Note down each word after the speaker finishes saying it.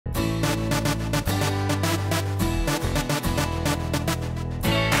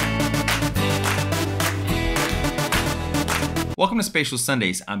Welcome to Spatial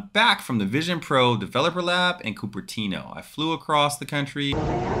Sundays. I'm back from the Vision Pro Developer Lab in Cupertino. I flew across the country.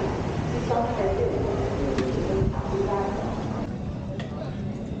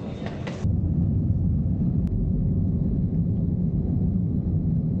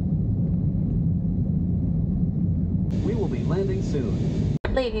 We will be landing soon.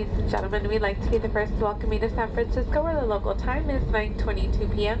 Ladies and gentlemen, we'd like to be the first to welcome you to San Francisco, where the local time is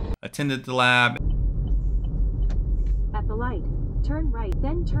 9:22 p.m. Attended the lab. At the light, turn right,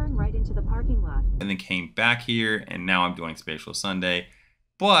 then turn right into the parking lot. And then came back here, and now I'm doing Spatial Sunday.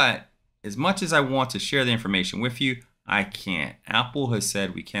 But as much as I want to share the information with you, I can't. Apple has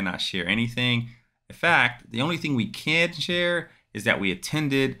said we cannot share anything. In fact, the only thing we can share is that we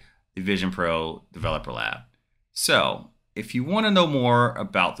attended the Vision Pro Developer Lab. So if you want to know more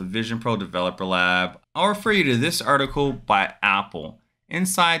about the Vision Pro Developer Lab, I'll refer you to this article by Apple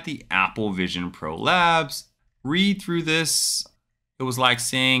inside the Apple Vision Pro Labs. Read through this. It was like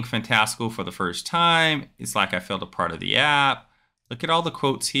seeing Fantastical for the first time. It's like I felt a part of the app. Look at all the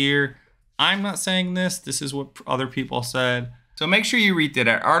quotes here. I'm not saying this. This is what other people said. So make sure you read that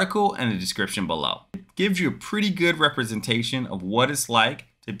article in the description below. It gives you a pretty good representation of what it's like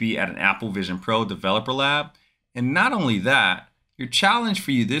to be at an Apple Vision Pro Developer Lab. And not only that, your challenge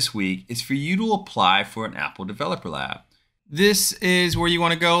for you this week is for you to apply for an Apple Developer Lab. This is where you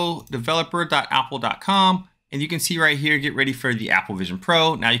want to go, developer.apple.com. And you can see right here, get ready for the Apple Vision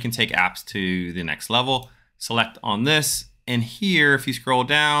Pro. Now you can take apps to the next level. Select on this. And here, if you scroll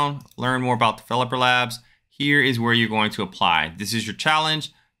down, learn more about Developer Labs. Here is where you're going to apply. This is your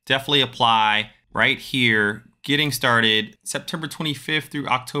challenge. Definitely apply right here. Getting started September 25th through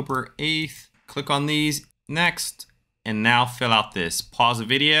October 8th. Click on these. Next. And now fill out this. Pause the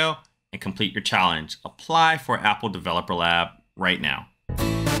video and complete your challenge. Apply for Apple Developer Lab right now.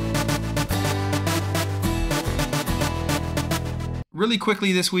 Really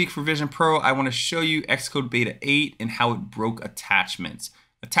quickly this week for Vision Pro, I want to show you Xcode Beta 8 and how it broke attachments.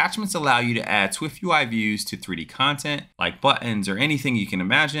 Attachments allow you to add SwiftUI views to 3D content, like buttons or anything you can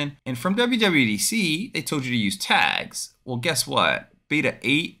imagine. And from WWDC, they told you to use tags. Well, guess what? Beta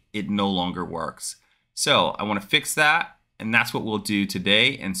 8, it no longer works. So I want to fix that, and that's what we'll do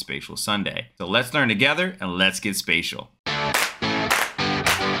today in Spatial Sunday. So let's learn together and let's get spatial.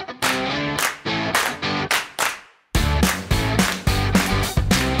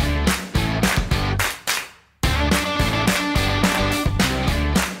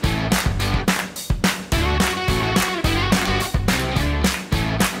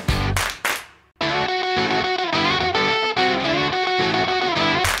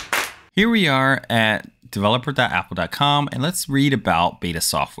 Here we are at developer.apple.com, and let's read about beta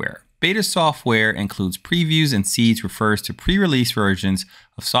software. Beta software includes previews and seeds, refers to pre-release versions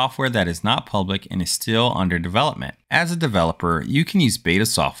of software that is not public and is still under development. As a developer, you can use beta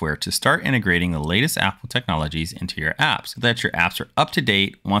software to start integrating the latest Apple technologies into your apps so that your apps are up to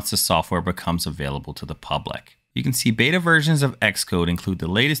date once the software becomes available to the public. You can see beta versions of Xcode include the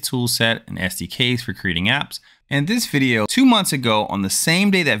latest toolset and SDKs for creating apps. In this video, 2 months ago, on the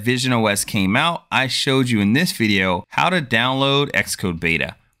same day that VisionOS came out, I showed you in this video how to download Xcode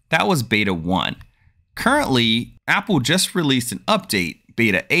Beta. That was Beta 1. Currently, Apple just released an update,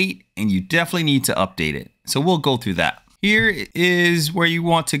 Beta 8, and you definitely need to update it. So we'll go through that. Here is where you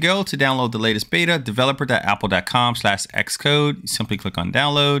want to go to download the latest beta, developer.apple.com/Xcode. You simply click on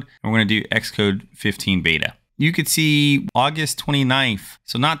download, and we're going to do Xcode 15 Beta. You could see August 29th.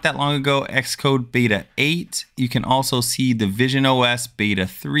 So not that long ago, Xcode Beta 8. You can also see the VisionOS Beta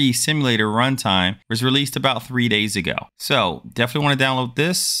 3 simulator runtime was released about 3 days ago. So definitely want to download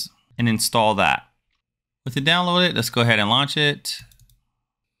this and install that. With it downloaded, let's go ahead and launch it.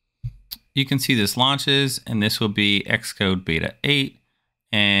 You can see this launches, and this will be Xcode Beta 8.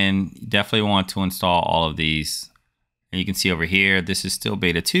 And you definitely want to install all of these. And you can see over here, this is still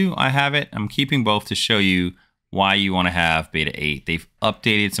Beta 2. I have it. I'm keeping both to show you why you want to have Beta 8. They've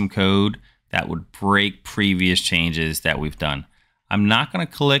updated some code that would break previous changes that we've done. I'm not going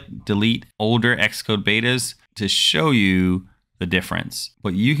to delete older Xcode betas to show you the difference,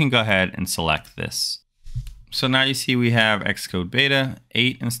 but you can go ahead and select this. So now you see we have Xcode Beta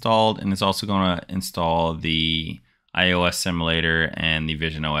 8 installed, and it's also going to install the iOS simulator and the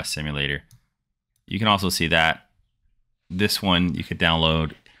VisionOS simulator. You can also see that this one you could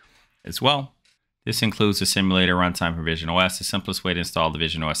download as well. This includes the simulator runtime for VisionOS. The simplest way to install the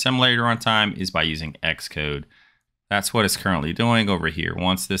VisionOS simulator runtime is by using Xcode. That's what it's currently doing over here.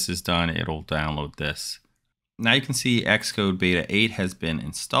 Once this is done, it'll download this. Now you can see Xcode Beta 8 has been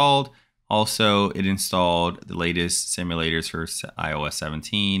installed. Also, it installed the latest simulators for iOS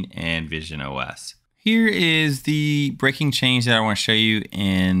 17 and VisionOS. Here is the breaking change that I want to show you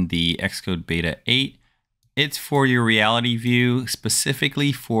in the Xcode Beta 8. It's for your RealityView,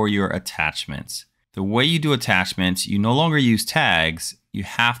 specifically for your attachments. The way you do attachments, you no longer use tags, you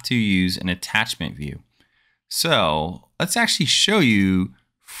have to use an attachment view. So let's actually show you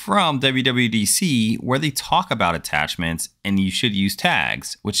from WWDC where they talk about attachments and you should use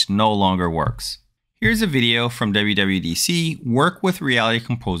tags, which no longer works. Here's a video from WWDC, Work with Reality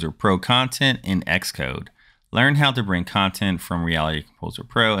Composer Pro content in Xcode. Learn how to bring content from Reality Composer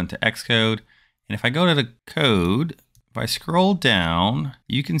Pro into Xcode. And if I go to the code, if I scroll down,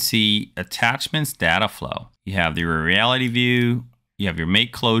 you can see attachments data flow. You have your reality view, you have your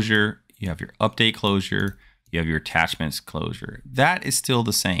make closure, you have your update closure, you have your attachments closure. That is still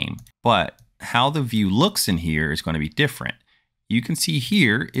the same, but how the view looks in here is going to be different. You can see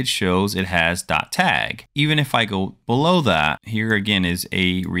here, it shows it has .tag. Even if I go below that, here again is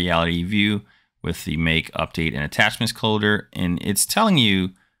a reality view with the make, update, and attachments closure, and it's telling you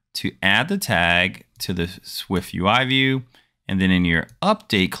to add the tag to the Swift UI view, and then in your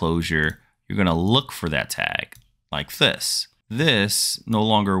update closure, you're going to look for that tag like this. This no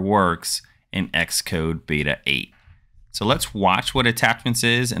longer works in Xcode Beta 8. So let's watch what attachments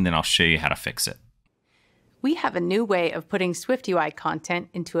is, and then I'll show you how to fix it. We have a new way of putting SwiftUI content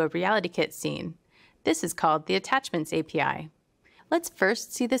into a RealityKit scene. This is called the Attachments API. Let's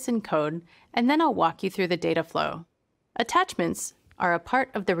first see this in code, and then I'll walk you through the data flow. Attachments are a part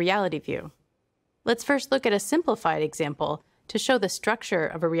of the reality view. Let's first look at a simplified example to show the structure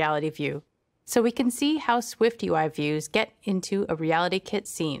of a reality view, so we can see how SwiftUI views get into a RealityKit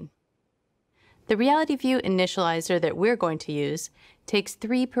scene. The reality view initializer that we're going to use takes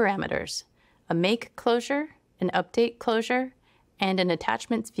 3 parameters: a make closure, an update closure, and an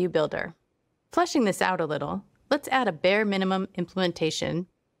attachments view builder. Fleshing this out a little, let's add a bare minimum implementation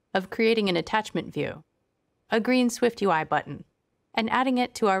of creating an attachment view, a green SwiftUI button, and adding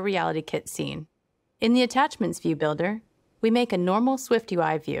it to our RealityKit scene. In the attachments view builder, we make a normal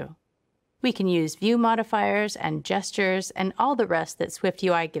SwiftUI view. We can use view modifiers and gestures and all the rest that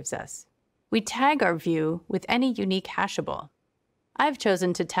SwiftUI gives us. We tag our view with any unique hashable. I've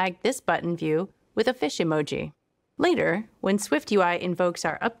chosen to tag this button view with a fish emoji. Later, when SwiftUI invokes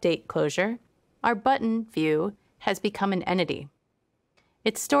our update closure, our button view has become an entity.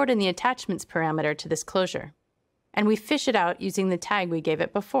 It's stored in the attachments parameter to this closure, and we fish it out using the tag we gave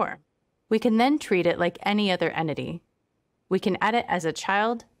it before. We can then treat it like any other entity. We can add it as a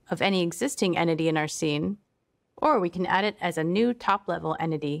child of any existing entity in our scene, or we can add it as a new top-level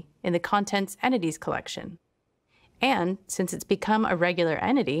entity in the Contents Entities collection. And since it's become a regular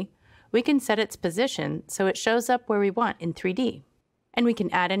entity, we can set its position so it shows up where we want in 3D. And we can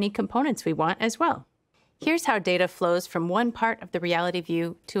add any components we want as well. Here's how data flows from one part of the reality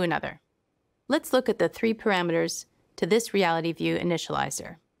view to another. Let's look at the 3 parameters to this reality view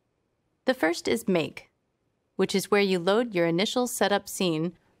initializer. The first is make, which is where you load your initial setup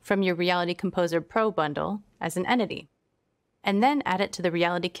scene from your Reality Composer Pro bundle as an entity, and then add it to the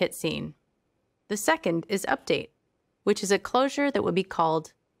RealityKit scene. The second is update, which is a closure that will be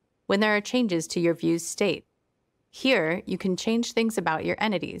called when there are changes to your view's state. Here, you can change things about your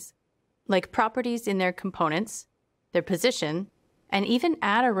entities, like properties in their components, their position, and even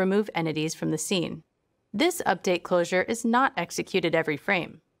add or remove entities from the scene. This update closure is not executed every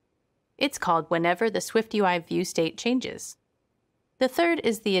frame. It's called whenever the SwiftUI view state changes. The third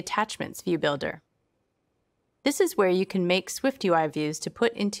is the Attachments View Builder. This is where you can make SwiftUI views to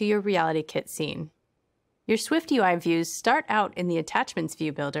put into your RealityKit scene. Your SwiftUI views start out in the Attachments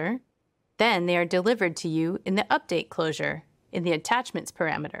View Builder, then they are delivered to you in the Update closure in the Attachments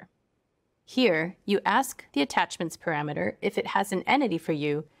parameter. Here, you ask the Attachments parameter if it has an entity for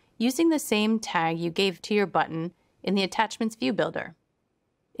you using the same tag you gave to your button in the Attachments View Builder.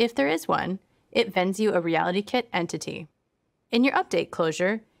 If there is one, it vends you a RealityKit entity. In your Update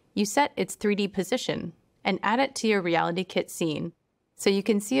closure, you set its 3D position and add it to your RealityKit scene so you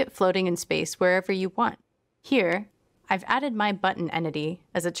can see it floating in space wherever you want. Here, I've added my button entity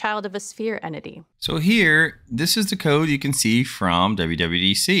as a child of a sphere entity. So here, this is the code you can see from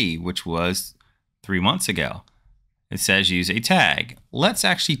WWDC, which was 3 months ago. It says use a tag. Let's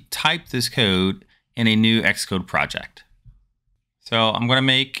actually type this code in a new Xcode project. So I'm going to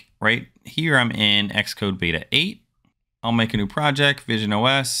make, right here I'm in Xcode Beta 8. I'll make a new project,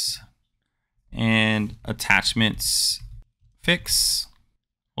 VisionOS, and attachments fix.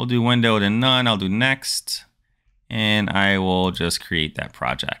 We'll do window to none. I'll do next, and I will just create that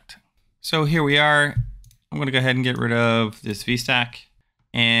project. So here we are. I'm going to go ahead and get rid of this VStack,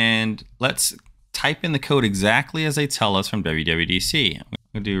 and let's type in the code exactly as they tell us from WWDC. I'm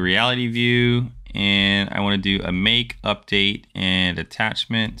going to do RealityView and I want to do a make, update, and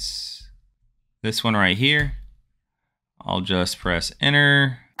attachments. This one right here. I'll just press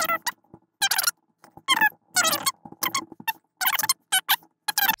enter.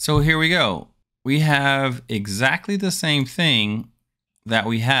 So here we go. We have exactly the same thing that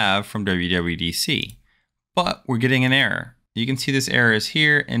we have from WWDC, but we're getting an error. You can see this error is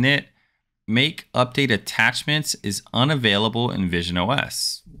here, and it make update attachments is unavailable in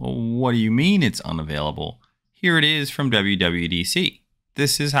VisionOS. Well, what do you mean it's unavailable? Here it is from WWDC.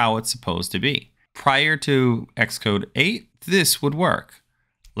 This is how it's supposed to be. Prior to Xcode 8, this would work.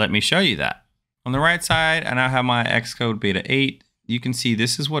 Let me show you that. On the right side, I now have my Xcode Beta 8. You can see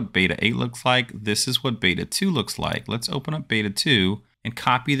this is what Beta 8 looks like. This is what Beta 2 looks like. Let's open up Beta 2 and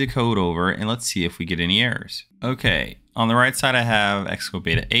copy the code over, and let's see if we get any errors. Okay, on the right side I have Xcode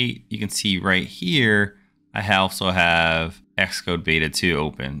Beta 8. You can see right here I also have Xcode Beta 2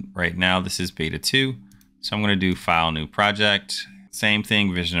 open. Right now this is Beta 2. So I'm going to do File, New Project. Same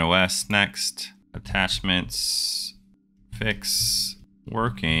thing, VisionOS next. Attachments, fix,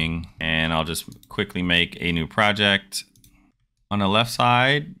 working. And I'll just quickly make a new project. On the left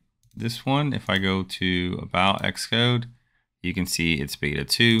side, this one, if I go to About Xcode, you can see it's Beta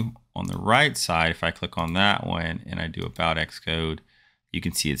 2. On the right side, if I click on that one and I do About Xcode, you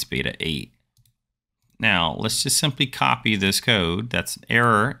can see it's Beta 8. Now, let's just simply copy this code. That's an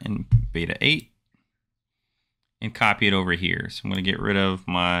error in Beta 8 and copy it over here. So I'm going to get rid of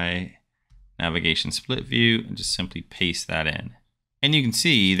my navigation split view and just simply paste that in. And you can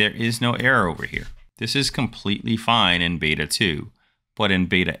see there is no error over here. This is completely fine in Beta 2, but in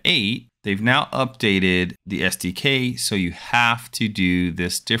Beta 8, they've now updated the SDK, so you have to do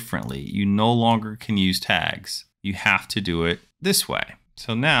this differently. You no longer can use tags. You have to do it this way.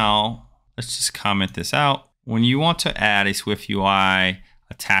 So now, let's just comment this out. When you want to add a SwiftUI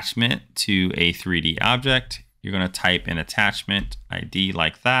attachment to a 3D object, you're going to type in attachment ID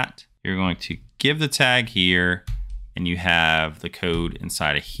like that. You're going to give the tag here, and you have the code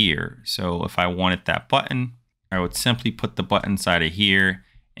inside of here. So if I wanted that button, I would simply put the button inside of here,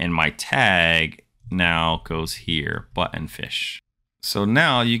 and my tag now goes here, button fish. So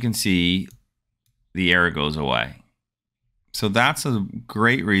now you can see the error goes away. So that's a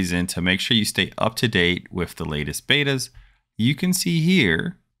great reason to make sure you stay up to date with the latest betas. You can see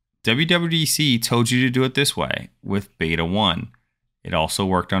here, WWDC told you to do it this way with Beta 1. It also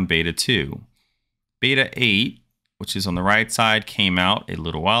worked on Beta 2. Beta 8, which is on the right side, came out a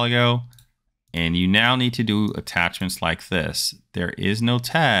little while ago. And you now need to do attachments like this. There is no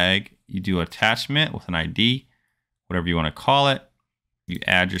tag. You do attachment with an ID, whatever you want to call it. You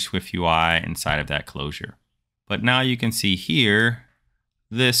add your SwiftUI inside of that closure. But now you can see here,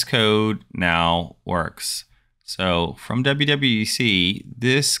 this code now works. So from WWDC,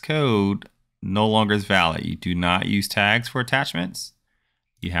 this code no longer is valid. You do not use tags for attachments.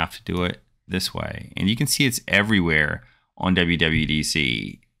 You have to do it this way. And you can see it's everywhere on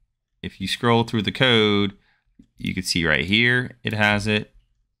WWDC. If you scroll through the code, you can see right here, it has it.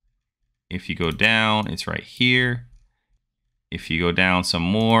 If you go down, it's right here. If you go down some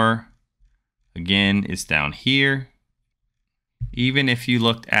more, again, it's down here. Even if you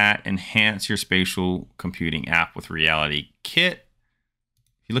looked at enhance your spatial computing app with Reality Kit,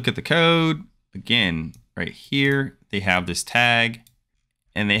 if you look at the code, again, right here, they have this tag,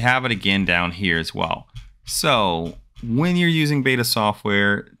 and they have it again down here as well. So when you're using beta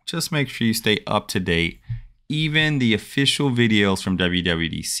software, just make sure you stay up to date. Even the official videos from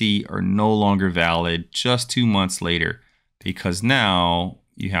WWDC are no longer valid just 2 months later, because now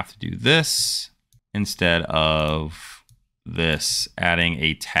you have to do this instead of this, adding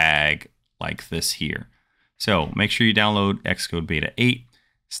a tag like this here. So make sure you download Xcode Beta 8,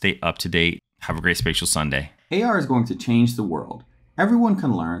 stay up to date. Have a great Spatial Sunday. AR is going to change the world. Everyone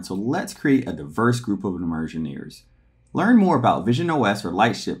can learn, so let's create a diverse group of immersioneers. Learn more about VisionOS or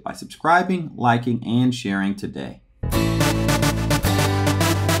Lightship by subscribing, liking, and sharing today.